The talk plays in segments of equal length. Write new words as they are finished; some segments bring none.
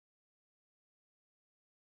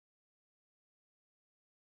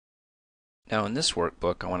Now in this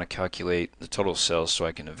workbook I want to calculate the total sales so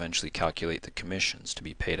I can eventually calculate the commissions to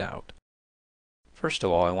be paid out. First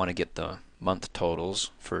of all, I want to get the month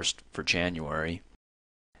totals first for January.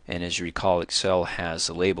 And as you recall, Excel has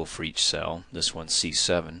a label for each cell. This one's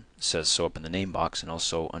C7. It says so up in the name box and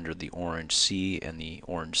also under the orange C and the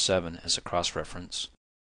orange 7 as a cross-reference,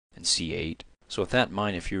 and C8. So with that in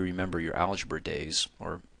mind, if you remember your algebra days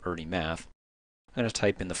or early math, I'm going to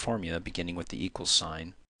type in the formula beginning with the equal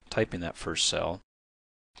sign, type in that first cell,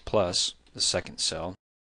 plus the second cell,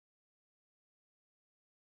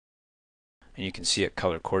 and you can see it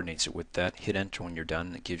color coordinates it with that. Hit enter when you're done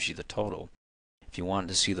and it gives you the total. If you wanted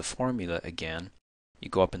to see the formula again, you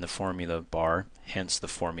go up in the formula bar, hence the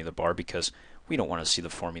formula bar, because we don't want to see the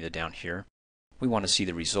formula down here. We want to see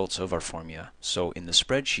the results of our formula. So in the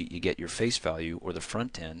spreadsheet you get your face value or the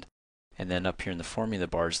front end, and then up here in the formula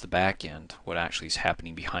bar is the back end, what actually is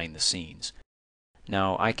happening behind the scenes.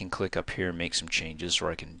 Now I can click up here and make some changes,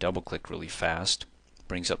 or I can double click really fast.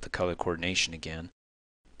 Brings up the color coordination again.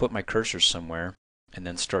 Put my cursor somewhere and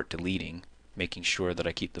then start deleting, making sure that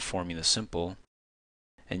I keep the formula simple.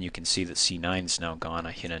 And you can see that C9 is now gone.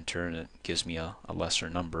 I hit enter and it gives me a lesser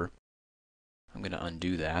number. I'm going to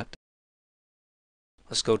undo that.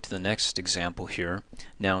 Let's go to the next example here.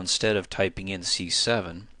 Now instead of typing in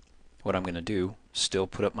C7, what I'm going to do, still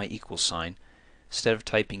put up my equal sign. Instead of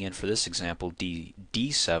typing in for this example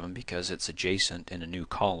D7 because it's adjacent in a new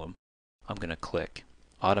column, I'm going to click.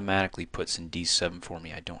 Automatically puts in D7 for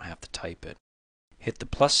me. I don't have to type it. Hit the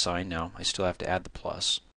plus sign. Now I still have to add the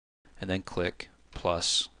plus, and then click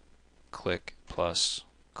plus, click, plus,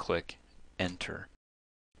 click, enter.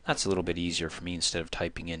 That's a little bit easier for me instead of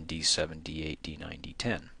typing in D7, D8, D9,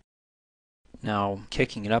 D10. Now,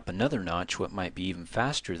 kicking it up another notch, what might be even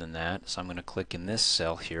faster than that is I'm going to click in this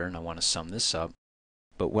cell here and I want to sum this up.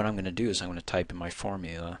 But what I'm going to do is I'm going to type in my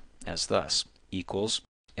formula as thus: equals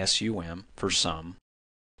SUM for sum,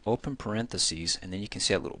 open parentheses, and then you can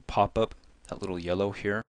see that little pop-up, that little yellow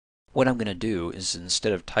here. What I'm going to do is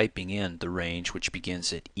instead of typing in the range which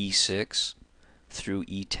begins at E6 through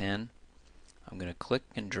E10, I'm going to click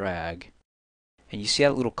and drag, and you see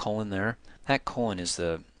that little colon there? That colon is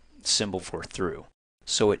the symbol for through.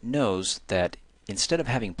 So it knows that instead of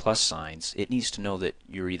having plus signs, it needs to know that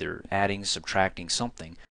you're either adding, subtracting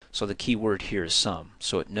something. So the key word here is sum.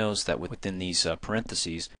 So it knows that within these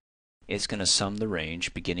parentheses, it's going to sum the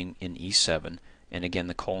range beginning in E7, and again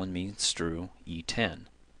the colon means through E10.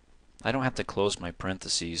 I don't have to close my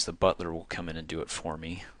parentheses. The butler will come in and do it for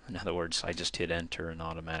me. In other words, I just hit enter and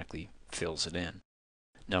automatically fills it in.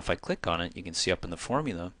 Now if I click on it, you can see up in the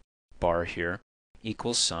formula bar here,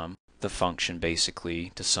 equals sum, the function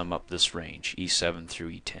basically to sum up this range, E7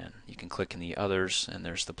 through E10. You can click in the others and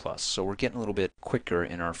there's the plus. So we're getting a little bit quicker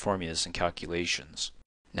in our formulas and calculations.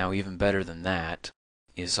 Now even better than that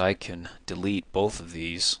is I can delete both of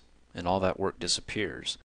these and all that work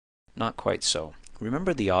disappears. Not quite so.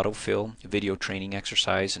 Remember the AutoFill video training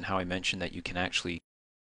exercise and how I mentioned that you can actually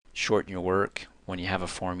shorten your work when you have a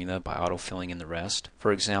formula by autofilling in the rest?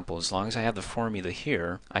 For example, as long as I have the formula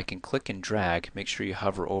here, I can click and drag. Make sure you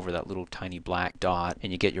hover over that little tiny black dot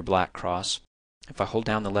and you get your black cross. If I hold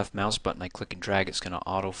down the left mouse button, I click and drag, it's going to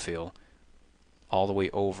autofill all the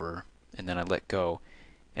way over, and then I let go.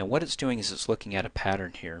 And what it's doing is it's looking at a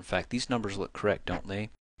pattern here. In fact, these numbers look correct, don't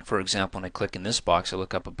they? For example, when I click in this box, I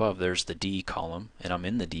look up above, there's the D column, and I'm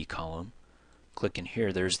in the D column. Click in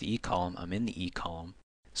here, there's the E column, I'm in the E column.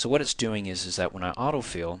 So what it's doing is that when I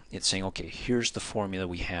autofill, it's saying, okay, here's the formula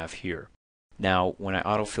we have here. Now, when I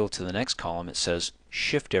autofill to the next column, it says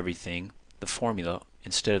shift everything, the formula,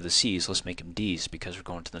 instead of the C's, let's make them D's because we're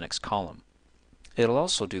going to the next column. It'll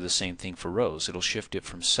also do the same thing for rows. It'll shift it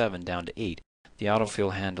from 7 down to 8. The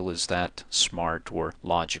autofill handle is that smart or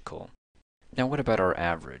logical. Now what about our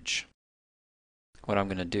average? What I'm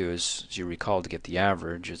going to do is, as you recall, to get the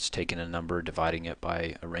average, it's taking a number, dividing it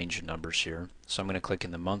by a range of numbers here. So I'm going to click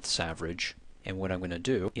in the month's average, and what I'm going to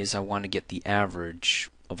do is I want to get the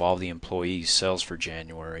average of all the employees' sales for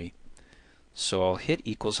January. So I'll hit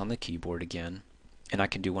equals on the keyboard again, and I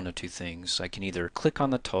can do one of two things. I can either click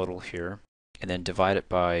on the total here, and then divide it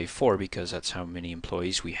by 4 because that's how many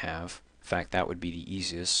employees we have. In fact, that would be the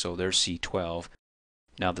easiest, so there's C12.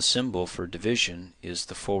 Now the symbol for division is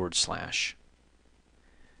the /.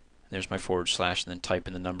 There's my / and then type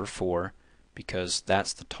in the number 4 because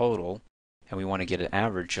that's the total, and we want to get an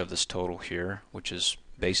average of this total here, which is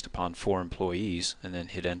based upon 4 employees, and then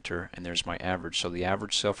hit enter, and there's my average. So the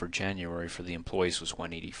average sale for January for the employees was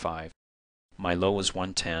 185. My low was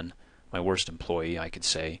 110. My worst employee, I could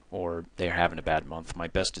say, or they're having a bad month. My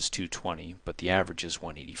best is 220, but the average is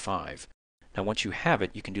 185. Now once you have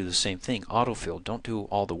it, you can do the same thing, autofill. Don't do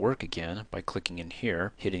all the work again by clicking in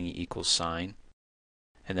here, hitting the equals sign,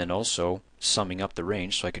 and then also summing up the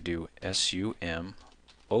range. So I could do SUM,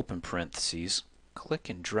 open parentheses, click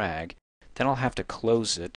and drag. Then I'll have to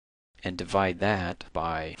close it and divide that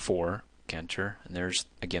by 4, enter, and there's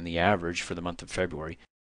again the average for the month of February.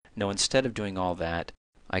 Now instead of doing all that,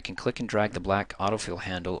 I can click and drag the black autofill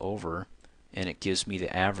handle over, and it gives me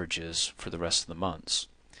the averages for the rest of the months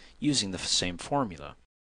using the same formula.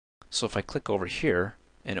 So if I click over here,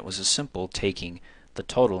 and it was as simple taking the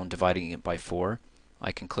total and dividing it by 4,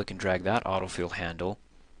 I can click and drag that autofill handle.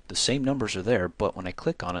 The same numbers are there, but when I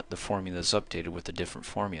click on it, the formula is updated with a different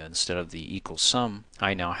formula. Instead of the equals sum,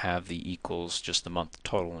 I now have the equals just the month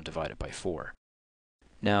total and divided by 4.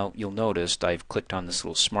 Now you'll notice I've clicked on this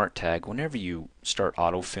little smart tag. Whenever you start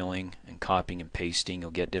autofilling and copying and pasting,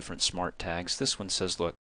 you'll get different smart tags. This one says,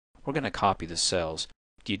 look, we're going to copy the cells.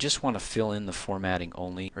 Do you just want to fill in the formatting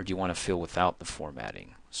only, or do you want to fill without the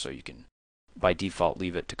formatting? So you can, by default,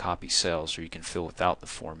 leave it to copy cells, or you can fill without the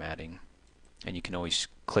formatting. And you can always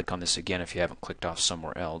click on this again if you haven't clicked off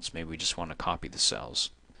somewhere else. Maybe we just want to copy the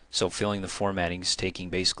cells. So filling the formatting is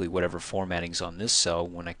taking basically whatever formatting's on this cell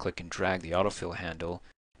when I click and drag the autofill handle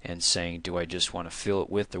and saying, do I just want to fill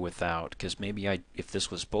it with or without? Because maybe if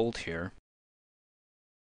this was bold here,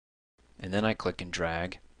 and then I click and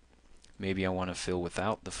drag, maybe I want to fill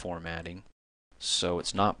without the formatting, so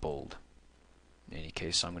it's not bold. In any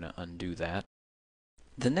case, I'm going to undo that.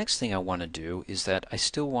 The next thing I want to do is that I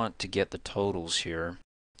still want to get the totals here,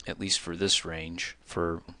 at least for this range,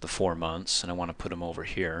 for the 4 months, and I want to put them over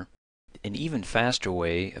here. An even faster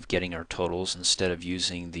way of getting our totals, instead of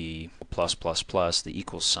using the plus plus plus, the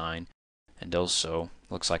equals sign, and also,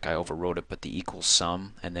 looks like I overwrote it, but the equals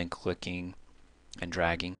sum, and then clicking and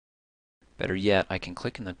dragging. Better yet, I can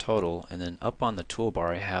click in the total, and then up on the toolbar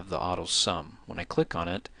I have the auto sum. When I click on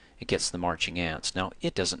it, it gets the marching ants. Now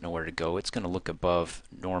it doesn't know where to go. It's going to look above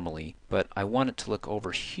normally, but I want it to look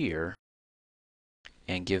over here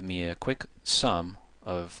and give me a quick sum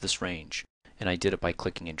of this range. And I did it by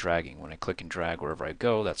clicking and dragging. When I click and drag wherever I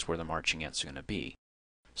go, that's where the marching ants are going to be.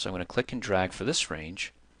 So I'm going to click and drag for this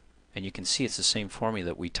range, and you can see it's the same formula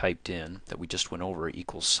that we typed in, that we just went over,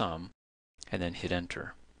 equals sum, and then hit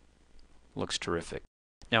enter. Looks terrific.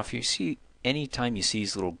 Now if you see, anytime you see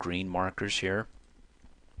these little green markers here,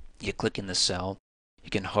 you click in the cell,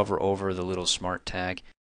 you can hover over the little smart tag.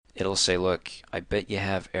 It'll say, look, I bet you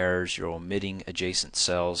have errors, you're omitting adjacent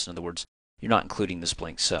cells. In other words, you're not including this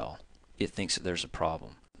blank cell. It thinks that there's a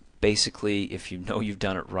problem. Basically, if you know you've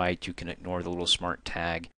done it right, you can ignore the little smart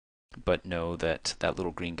tag, but know that that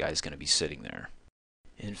little green guy is going to be sitting there.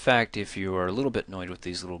 In fact, if you are a little bit annoyed with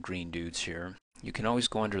these little green dudes here, you can always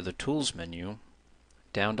go under the Tools menu,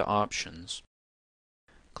 down to Options,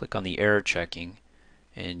 click on the error checking,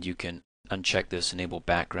 and you can uncheck this, enable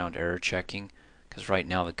background error checking, because right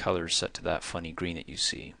now the color is set to that funny green that you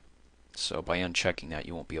see. So by unchecking that,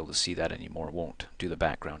 you won't be able to see that anymore. It won't do the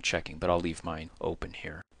background checking, but I'll leave mine open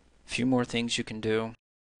here. A few more things you can do.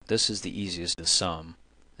 This is the easiest, the sum.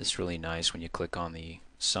 It's really nice when you click on the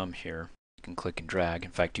sum here. You can click and drag.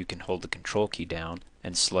 In fact, you can hold the control key down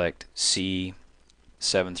and select C7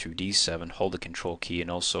 through D7, hold the control key,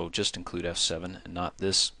 and also just include F7 and not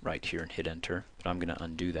this right here, and hit enter. But I'm going to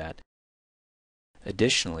undo that.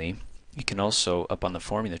 Additionally, you can also, up on the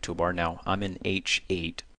formula toolbar, now I'm in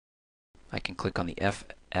H8, I can click on the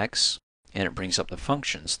FX and it brings up the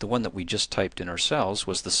functions. The one that we just typed in ourselves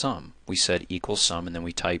was the sum. We said equals sum, and then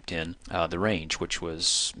we typed in the range, which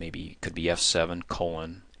was maybe could be F7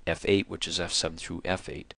 colon F8, which is F7 through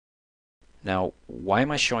F8. Now, why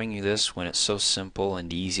am I showing you this when it's so simple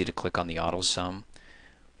and easy to click on the auto sum?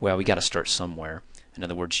 Well, we got to start somewhere. In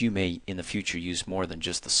other words, you may in the future use more than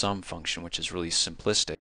just the sum function, which is really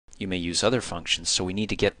simplistic. You may use other functions, so we need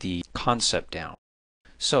to get the concept down.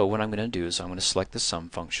 So what I'm going to do is I'm going to select the sum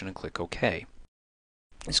function and click OK.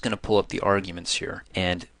 It's going to pull up the arguments here.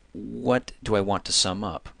 And what do I want to sum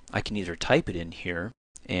up? I can either type it in here,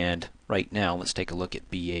 and right now let's take a look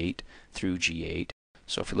at B8 through G8.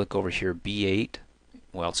 So if we look over here, B8,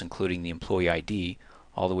 well, it's including the employee ID,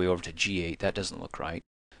 all the way over to G8. That doesn't look right.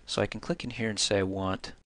 So I can click in here and say I want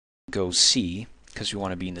to go C, because we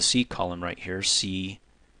want to be in the C column right here, C8,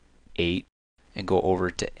 and go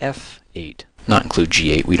over to F8. Not include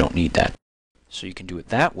G8, we don't need that. So you can do it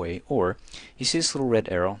that way, or you see this little red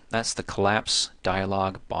arrow, that's the collapse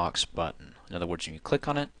dialog box button. In other words, when you click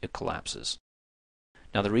on it, it collapses.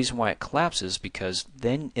 Now the reason why it collapses is because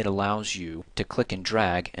then it allows you to click and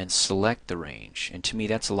drag and select the range. And to me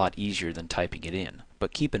that's a lot easier than typing it in.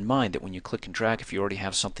 But keep in mind that when you click and drag, if you already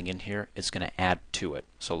have something in here, it's going to add to it.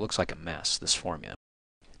 So it looks like a mess, this formula.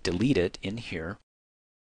 Delete it in here,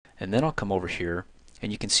 and then I'll come over here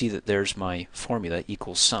and you can see that there's my formula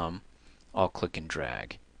equals sum. I'll click and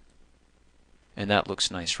drag. And that looks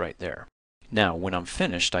nice right there. Now when I'm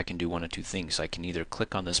finished, I can do one of two things. I can either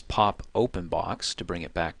click on this pop open box to bring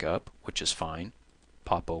it back up, which is fine.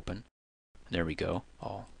 Pop open. There we go.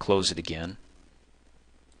 I'll close it again.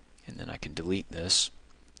 And then I can delete this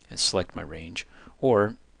and select my range.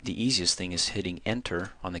 Or the easiest thing is hitting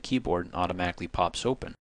enter on the keyboard and automatically pops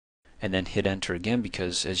open. And then hit enter again,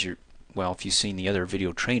 because as you're, well, if you've seen the other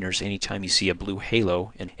video trainers, anytime you see a blue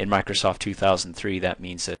halo in Microsoft 2003, that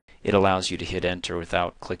means that it allows you to hit enter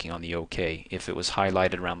without clicking on the OK. If it was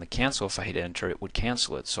highlighted around the cancel, if I hit enter, it would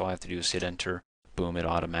cancel it. So all I have to do is hit enter, boom, it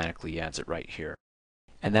automatically adds it right here.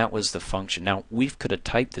 And that was the function. Now, we could have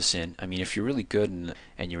typed this in. I mean, if you're really good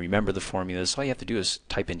and you remember the formulas, all you have to do is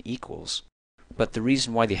type in equals. But the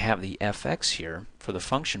reason why they have the FX here for the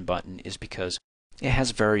function button is because it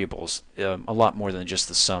has variables, a lot more than just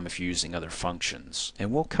the sum if you're using other functions.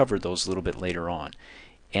 And we'll cover those a little bit later on.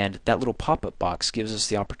 And that little pop-up box gives us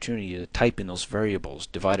the opportunity to type in those variables,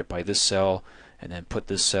 divide it by this cell, and then put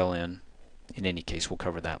this cell in. In any case, we'll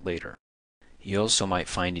cover that later. You also might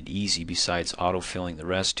find it easy, besides auto-filling the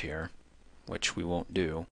rest here, which we won't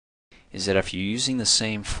do, is that if you're using the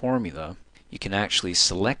same formula, you can actually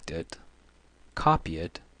select it, copy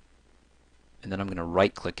it, and then I'm going to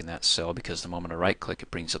right-click in that cell, because the moment I right-click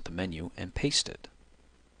it brings up the menu, and paste it.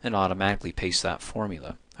 And automatically paste that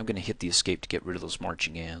formula. I'm going to hit the escape to get rid of those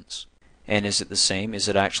marching ants. And is it the same? Is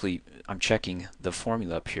it actually, I'm checking the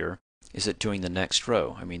formula up here, is it doing the next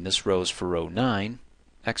row? I mean, this row is for row 9.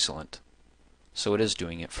 Excellent. So it is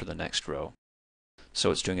doing it for the next row. So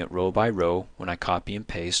it's doing it row by row when I copy and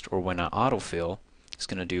paste, or when I autofill, it's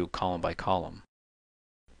going to do column by column.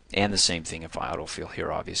 And the same thing if I autofill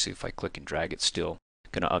here, obviously if I click and drag, it's still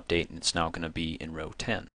going to update and it's now going to be in row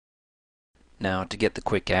 10. Now to get the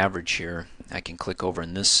quick average here, I can click over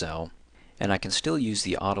in this cell and I can still use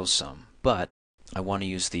the auto sum, but I want to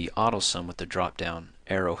use the auto sum with the drop down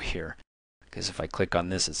arrow here, because if I click on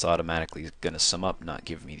this, it's automatically going to sum up, not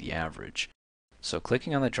give me the average. So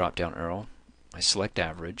clicking on the drop down arrow, I select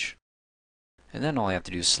average, and then all I have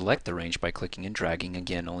to do is select the range by clicking and dragging,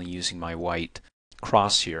 again only using my white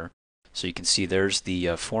cross here. So you can see there's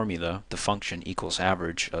the formula, the function equals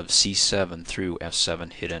average of C7 through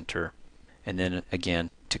F7, hit enter. And then again,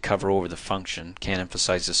 to cover over the function, can't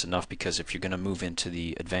emphasize this enough, because if you're going to move into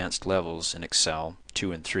the advanced levels in Excel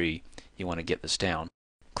 2 and 3, you want to get this down.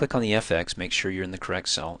 Click on the FX, make sure you're in the correct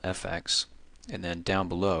cell, FX, and then down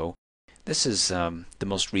below, this is the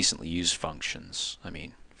most recently used functions. I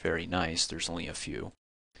mean, very nice, there's only a few.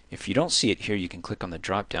 If you don't see it here, you can click on the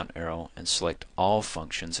drop down arrow and select all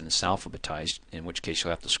functions, and it's alphabetized, in which case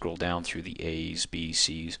you'll have to scroll down through the A's, B's,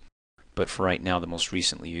 C's. But for right now, the most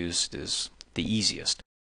recently used is the easiest.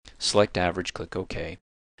 Select average, click OK,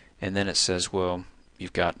 and then it says, well,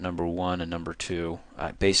 you've got number 1 and number 2.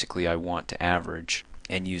 Basically, I want to average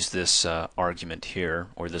and use this argument here,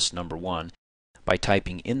 or this number 1, by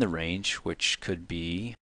typing in the range, which could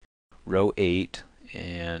be row 8,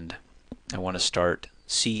 and I want to start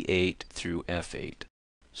C8 through F8.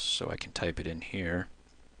 So I can type it in here,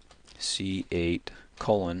 C8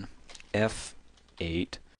 colon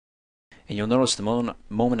F8. And you'll notice the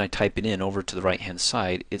moment I type it in, over to the right hand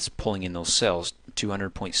side, it's pulling in those cells.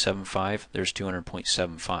 200.75, there's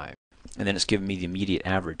 200.75. And then it's giving me the immediate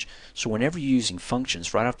average. So whenever you're using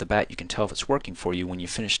functions, right off the bat you can tell if it's working for you when you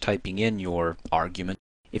finish typing in your argument,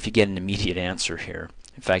 if you get an immediate answer here.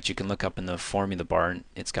 In fact, you can look up in the formula bar and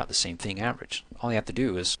it's got the same thing, average. All you have to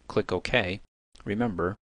do is click OK.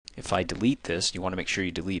 Remember, if I delete this, you want to make sure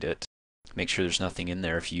you delete it. Make sure there's nothing in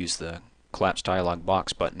there if you use the collapse dialog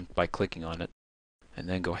box button by clicking on it, and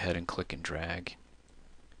then go ahead and click and drag.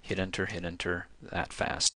 Hit enter that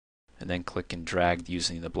fast, and then click and drag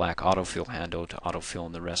using the black autofill handle to autofill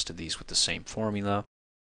in the rest of these with the same formula.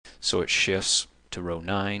 So it shifts to row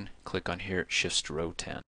 9, click on here, it shifts to row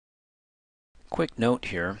 10. Quick note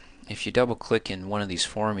here, if you double click in one of these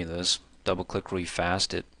formulas, double click really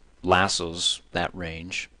fast, it lassos that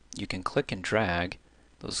range. You can click and drag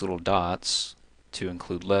those little dots to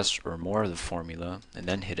include less or more of the formula, and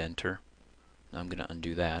then hit enter. I'm going to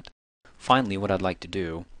undo that. Finally, what I'd like to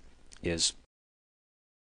do is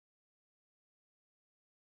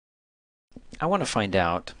I want to find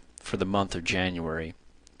out for the month of January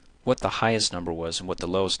what the highest number was and what the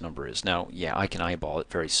lowest number is. Now, yeah, I can eyeball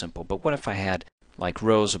it, very simple, but what if I had like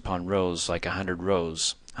rows upon rows, like 100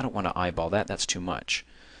 rows. I don't want to eyeball that, that's too much.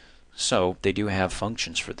 So they do have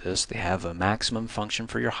functions for this. They have a maximum function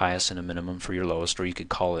for your highest and a minimum for your lowest, or you could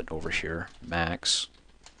call it over here max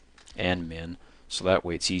and min. So that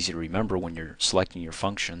way it's easy to remember when you're selecting your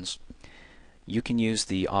functions. You can use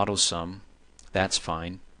the auto sum, that's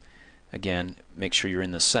fine. Again, make sure you're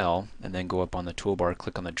in the cell and then go up on the toolbar,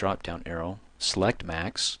 click on the drop down arrow, select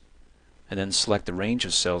max, and then select the range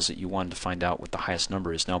of cells that you want to find out what the highest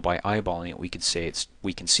number is. Now by eyeballing it, we can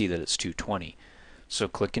see that it's 220. So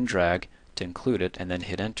click and drag to include it and then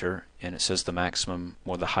hit enter, and it says the maximum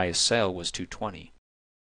or the highest cell was 220.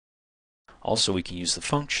 Also, we can use the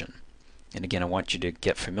function. And again, I want you to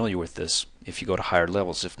get familiar with this if you go to higher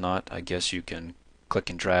levels. If not, I guess you can click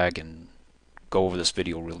and drag and go over this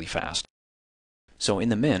video really fast. So in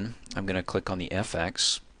the min, I'm going to click on the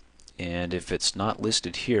FX, and if it's not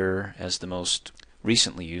listed here as the most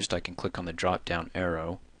recently used, I can click on the drop down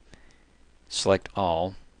arrow, select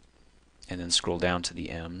all, and then scroll down to the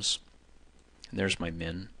M's. And there's my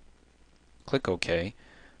min. Click OK.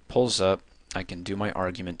 Pulls up. I can do my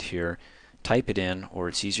argument here, type it in, or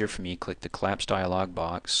it's easier for me, click the collapse dialog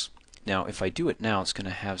box. Now if I do it now, it's going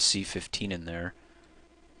to have C15 in there.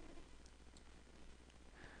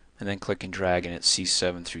 And then click and drag, and it's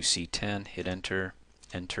C7 through C10. Hit enter,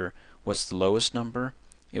 enter. What's the lowest number?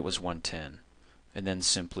 It was 110. And then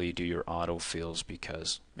simply do your autofills,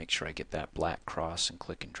 because make sure I get that black cross and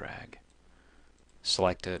click and drag.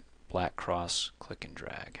 Select it, black cross, click and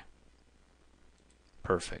drag.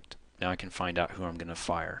 Perfect. Now I can find out who I'm going to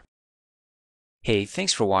fire. Hey,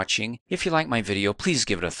 thanks for watching. If you like my video, please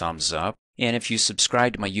give it a thumbs up. And if you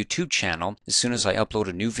subscribe to my YouTube channel, as soon as I upload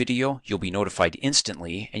a new video, you'll be notified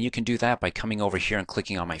instantly, and you can do that by coming over here and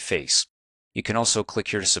clicking on my face. You can also click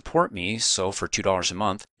here to support me, so for $2 a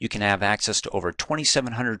month, you can have access to over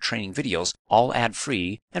 2,700 training videos, all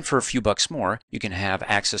ad-free, and for a few bucks more, you can have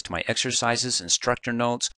access to my exercises, instructor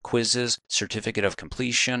notes, quizzes, certificate of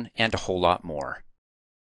completion, and a whole lot more.